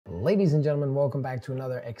Ladies and gentlemen, welcome back to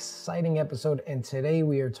another exciting episode, and today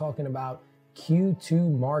we are talking about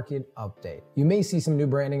Q2 market update. You may see some new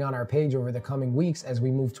branding on our page over the coming weeks as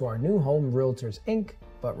we move to our new home, Realtors Inc.,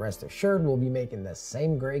 but rest assured we'll be making the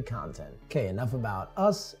same great content. Okay, enough about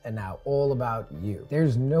us, and now all about you.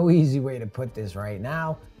 There's no easy way to put this right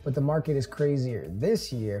now, but the market is crazier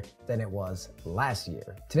this year than it was last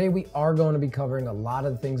year. Today we are going to be covering a lot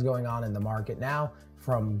of the things going on in the market now,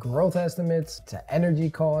 from growth estimates to energy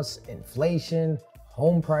costs, inflation,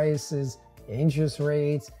 home prices, interest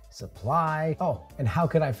rates, supply. Oh, and how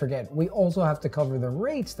could I forget? We also have to cover the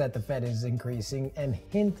rates that the Fed is increasing, and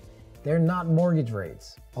hint, they're not mortgage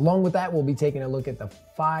rates. Along with that, we'll be taking a look at the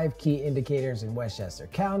 5 key indicators in Westchester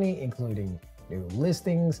County, including new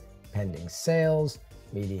listings, pending sales,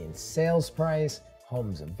 median sales price,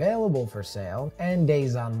 homes available for sale, and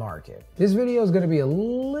days on market. This video is going to be a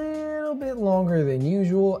little bit longer than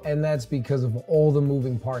usual, and that's because of all the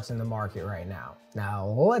moving parts in the market right now. Now,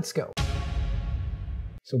 let's go.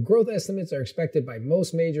 So growth estimates are expected by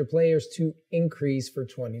most major players to increase for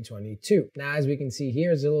 2022. Now, as we can see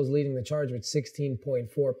here, Zillow is leading the charge with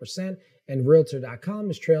 16.4%, and Realtor.com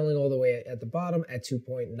is trailing all the way at the bottom at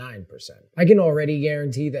 2.9%. I can already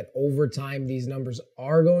guarantee that over time, these numbers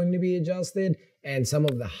are going to be adjusted, and some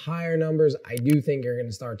of the higher numbers I do think are going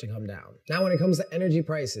to start to come down. Now, when it comes to energy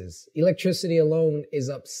prices, electricity alone is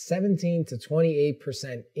up 17 to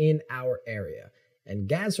 28% in our area. And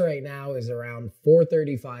gas right now is around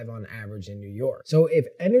 $4.35 on average in New York. So if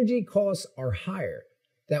energy costs are higher,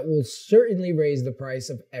 that will certainly raise the price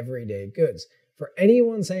of everyday goods. For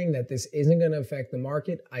anyone saying that this isn't going to affect the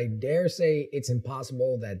market, I dare say it's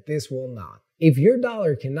impossible that this will not. If your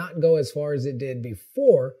dollar cannot go as far as it did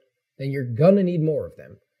before, then you're going to need more of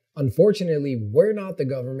them. Unfortunately, we're not the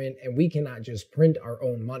government and we cannot just print our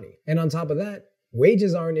own money. And on top of that,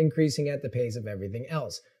 wages aren't increasing at the pace of everything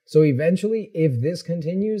else. So eventually, if this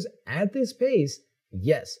continues at this pace,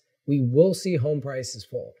 yes, we will see home prices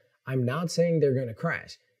fall. I'm not saying they're going to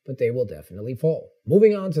crash, but they will definitely fall.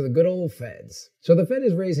 Moving on to the good old Feds. So the Fed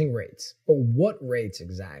is raising rates, but what rates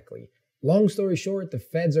exactly? Long story short, the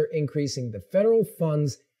Feds are increasing the federal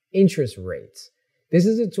funds interest rates. This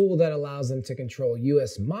is a tool that allows them to control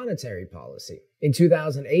U.S. monetary policy. In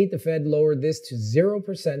 2008, the Fed lowered this to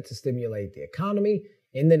 0% to stimulate the economy.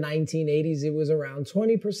 In the 1980s, it was around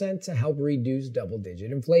 20% to help reduce double-digit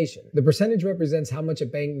inflation. The percentage represents how much a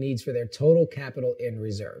bank needs for their total capital in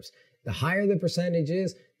reserves. The higher the percentage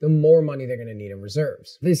is, the more money they're going to need in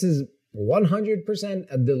reserves. This is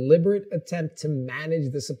 100% a deliberate attempt to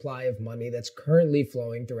manage the supply of money that's currently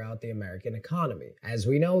flowing throughout the American economy. As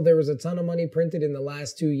we know, there was a ton of money printed in the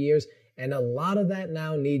last 2 years, and a lot of that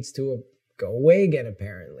now needs to go away again,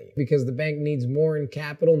 apparently, because the bank needs more in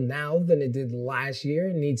capital now than it did last year.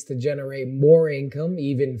 It needs to generate more income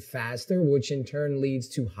even faster, which in turn leads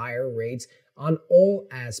to higher rates on all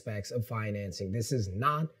aspects of financing. This is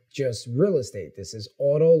not just real estate. This is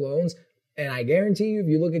auto loans. And I guarantee you, if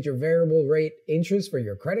you look at your variable rate interest for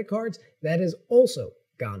your credit cards, that has also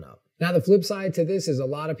gone up. Now, the flip side to this is a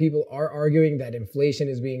lot of people are arguing that inflation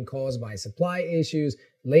is being caused by supply issues,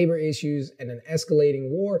 labor issues, and an escalating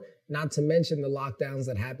war, not to mention the lockdowns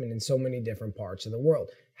that happen in so many different parts of the world.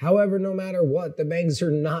 However, no matter what, the banks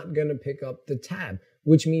are not going to pick up the tab,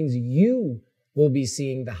 which means you will be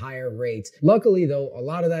seeing the higher rates. Luckily, though, a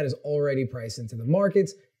lot of that is already priced into the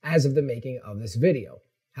markets as of the making of this video.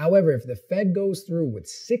 However, if the Fed goes through with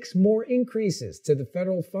 6 more increases to the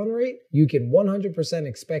federal fund rate, you can 100%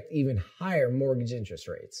 expect even higher mortgage interest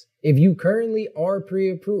rates. If you currently are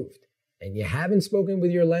pre-approved and you haven't spoken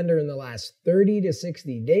with your lender in the last 30 to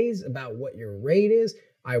 60 days about what your rate is,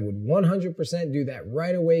 I would 100% do that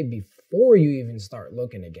right away before you even start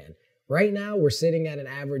looking again. Right now, we're sitting at an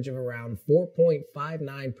average of around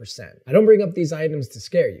 4.59%. I don't bring up these items to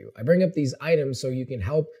scare you. I bring up these items so you can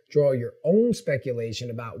help draw your own speculation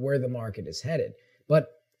about where the market is headed. But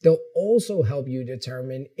they'll also help you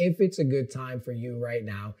determine if it's a good time for you right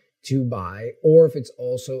now to buy, or if it's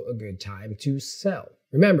also a good time to sell.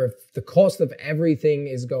 Remember, if the cost of everything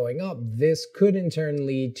is going up, this could in turn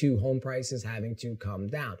lead to home prices having to come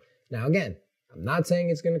down. Now, again, I'm not saying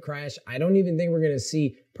it's going to crash. I don't even think we're going to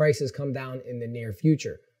see prices come down in the near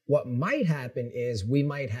future. What might happen is we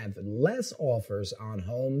might have less offers on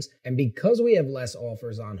homes. And because we have less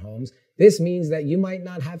offers on homes, this means that you might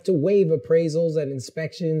not have to waive appraisals and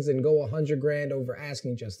inspections and go 100 grand over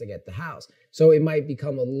asking just to get the house. So it might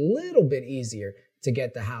become a little bit easier to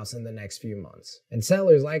get the house in the next few months. And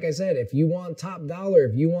sellers, like I said, if you want top dollar,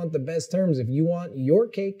 if you want the best terms, if you want your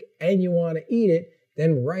cake and you want to eat it,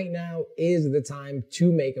 then right now is the time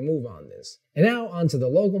to make a move on this. And now onto the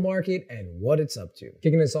local market and what it's up to.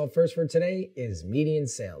 Kicking us off first for today is median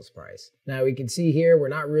sales price. Now we can see here we're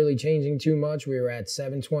not really changing too much. We were at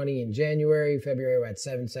 720 in January, February we're at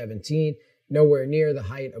 717, nowhere near the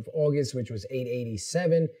height of August, which was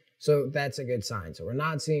 887. So that's a good sign. So we're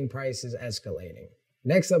not seeing prices escalating.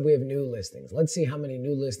 Next up, we have new listings. Let's see how many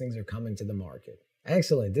new listings are coming to the market.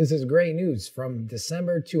 Excellent. This is great news. From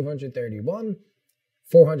December, 231,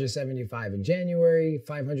 475 in January,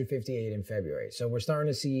 558 in February. So we're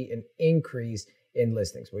starting to see an increase in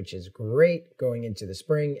listings, which is great going into the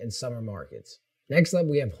spring and summer markets. Next up,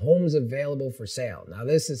 we have homes available for sale. Now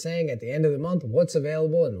this is saying at the end of the month, what's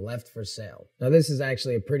available and left for sale. Now this is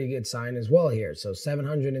actually a pretty good sign as well here. So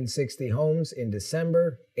 760 homes in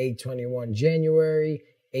December, 821 January,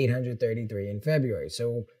 833 in February.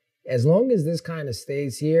 So as long as this kind of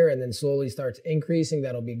stays here and then slowly starts increasing,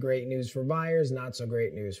 that'll be great news for buyers, not so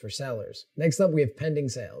great news for sellers. Next up, we have pending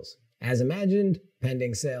sales. As imagined,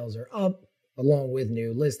 pending sales are up along with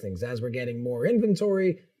new listings. As we're getting more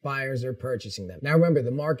inventory, buyers are purchasing them. Now remember,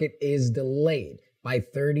 the market is delayed by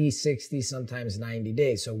 30, 60, sometimes 90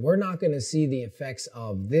 days. So we're not going to see the effects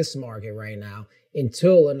of this market right now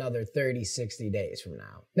until another 30, 60 days from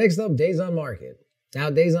now. Next up, days on market.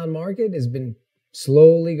 Now days on market has been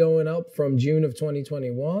slowly going up from June of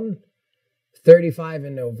 2021, 35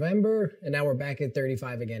 in November, and now we're back at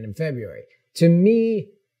 35 again in February. To me,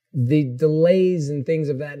 the delays and things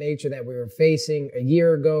of that nature that we were facing a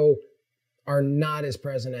year ago are not as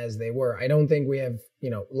present as they were. I don't think we have,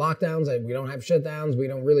 lockdowns, we don't have shutdowns, we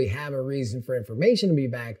don't really have a reason for information to be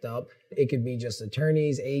backed up. It could be just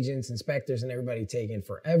attorneys, agents, inspectors, and everybody taking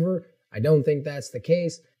forever. I don't think that's the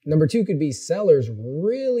case. Number two could be sellers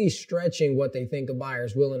really stretching what they think a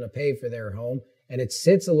buyer's willing to pay for their home, and it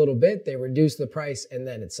sits a little bit, they reduce the price, and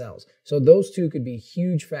then it sells. So those two could be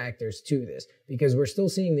huge factors to this because we're still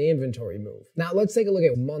seeing the inventory move. Now let's take a look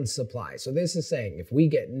at month's supply. So this is saying if we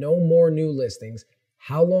get no more new listings,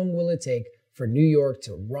 how long will it take for New York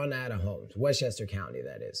to run out of homes? Westchester County,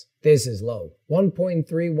 that is. This is low. 1.3,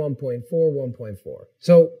 1.4, 1.4.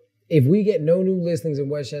 So if we get no new listings in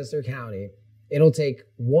Westchester County, it'll take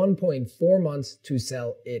 1.4 months to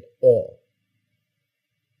sell it all.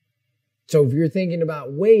 So if you're thinking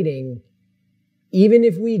about waiting, even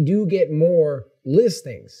if we do get more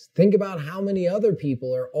listings, think about how many other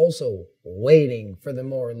people are also waiting for the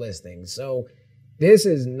more listings. So this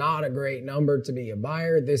is not a great number to be a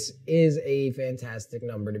buyer. This is a fantastic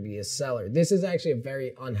number to be a seller. This is actually a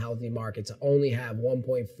very unhealthy market to only have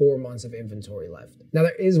 1.4 months of inventory left. Now,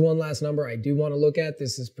 there is one last number I do want to look at.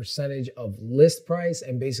 This is percentage of list price.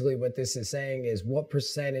 And basically what this is saying is what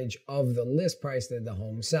percentage of the list price did the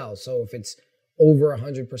home sell? So if it's over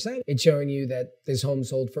 100%, it's showing you that this home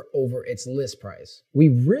sold for over its list price. We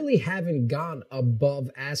really haven't gone above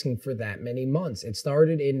asking for that many months. It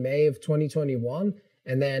started in May of 2021,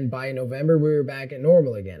 and then by November, we were back at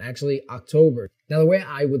normal again, actually October. Now, the way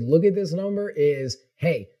I would look at this number is,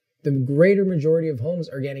 hey, the greater majority of homes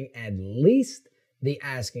are getting at least the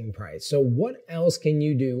asking price. So what else can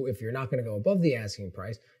you do if you're not going to go above the asking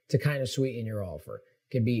price to kind of sweeten your offer?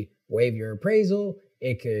 It could be waive your appraisal.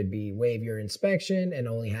 It could be waive your inspection and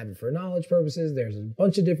only have it for knowledge purposes. There's a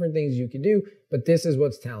bunch of different things you can do, but this is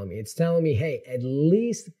what's telling me. It's telling me, hey, at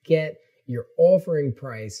least get your offering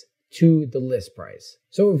price to the list price.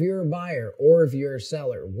 So if you're a buyer or if you're a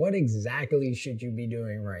seller, what exactly should you be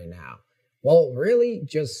doing right now? Well, really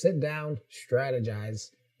just sit down, strategize,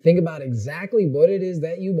 think about exactly what it is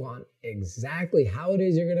that you want, exactly how it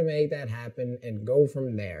is you're going to make that happen, and go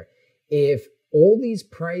from there. If all these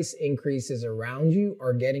price increases around you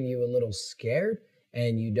are getting you a little scared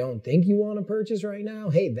and you don't think you want to purchase right now,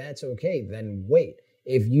 hey, that's okay. Then wait.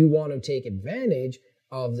 If you want to take advantage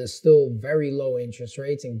of the still very low interest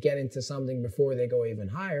rates and get into something before they go even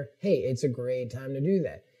higher, hey, it's a great time to do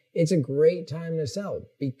that. It's a great time to sell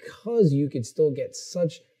because you could still get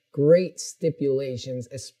such great stipulations,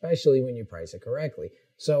 especially when you price it correctly.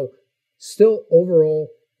 So still overall,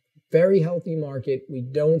 very healthy market. We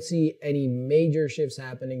don't see any major shifts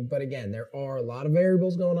happening. But again, there are a lot of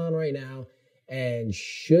variables going on right now. And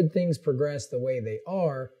should things progress the way they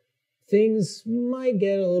are, things might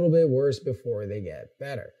get a little bit worse before they get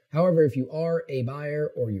better. However, if you are a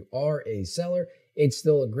buyer or you are a seller, it's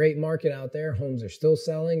still a great market out there. Homes are still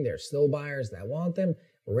selling. There's still buyers that want them.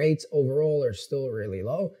 Rates overall are still really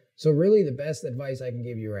low. So really the best advice I can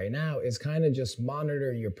give you right now is kind of just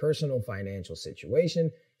monitor your personal financial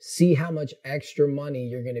situation. See how much extra money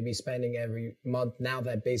you're going to be spending every month now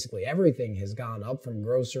that basically everything has gone up, from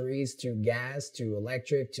groceries to gas to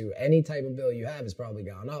electric to any type of bill you have has probably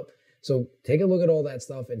gone up. So take a look at all that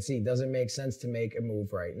stuff and see, does it make sense to make a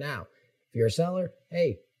move right now? If you're a seller,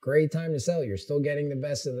 hey, great time to sell. You're still getting the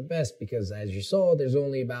best of the best because as you saw, there's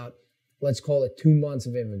only about, let's call it 2 months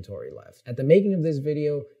of inventory left. At the making of this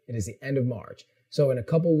video, it is the end of March. So in a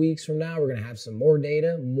couple weeks from now, we're going to have some more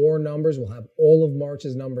data, more numbers. We'll have all of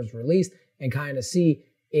March's numbers released and kind of see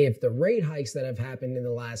if the rate hikes that have happened in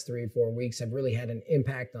the last 3 or 4 weeks have really had an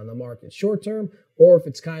impact on the market short term, or if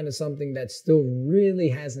it's kind of something that still really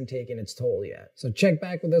hasn't taken its toll yet. So check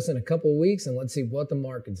back with us in a couple weeks and let's see what the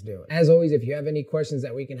market's doing. As always, if you have any questions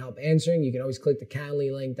that we can help answering, you can always click the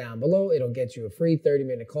Calendly link down below. It'll get you a free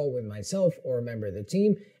 30-minute call with myself or a member of the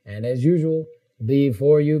team. And as usual,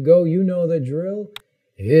 before you go, you know the drill.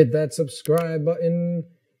 Hit that subscribe button,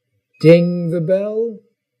 ding the bell,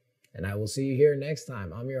 and I will see you here next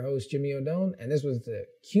time. I'm your host, Jimmy O'Done, and this was the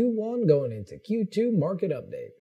Q1 going into Q2 market update.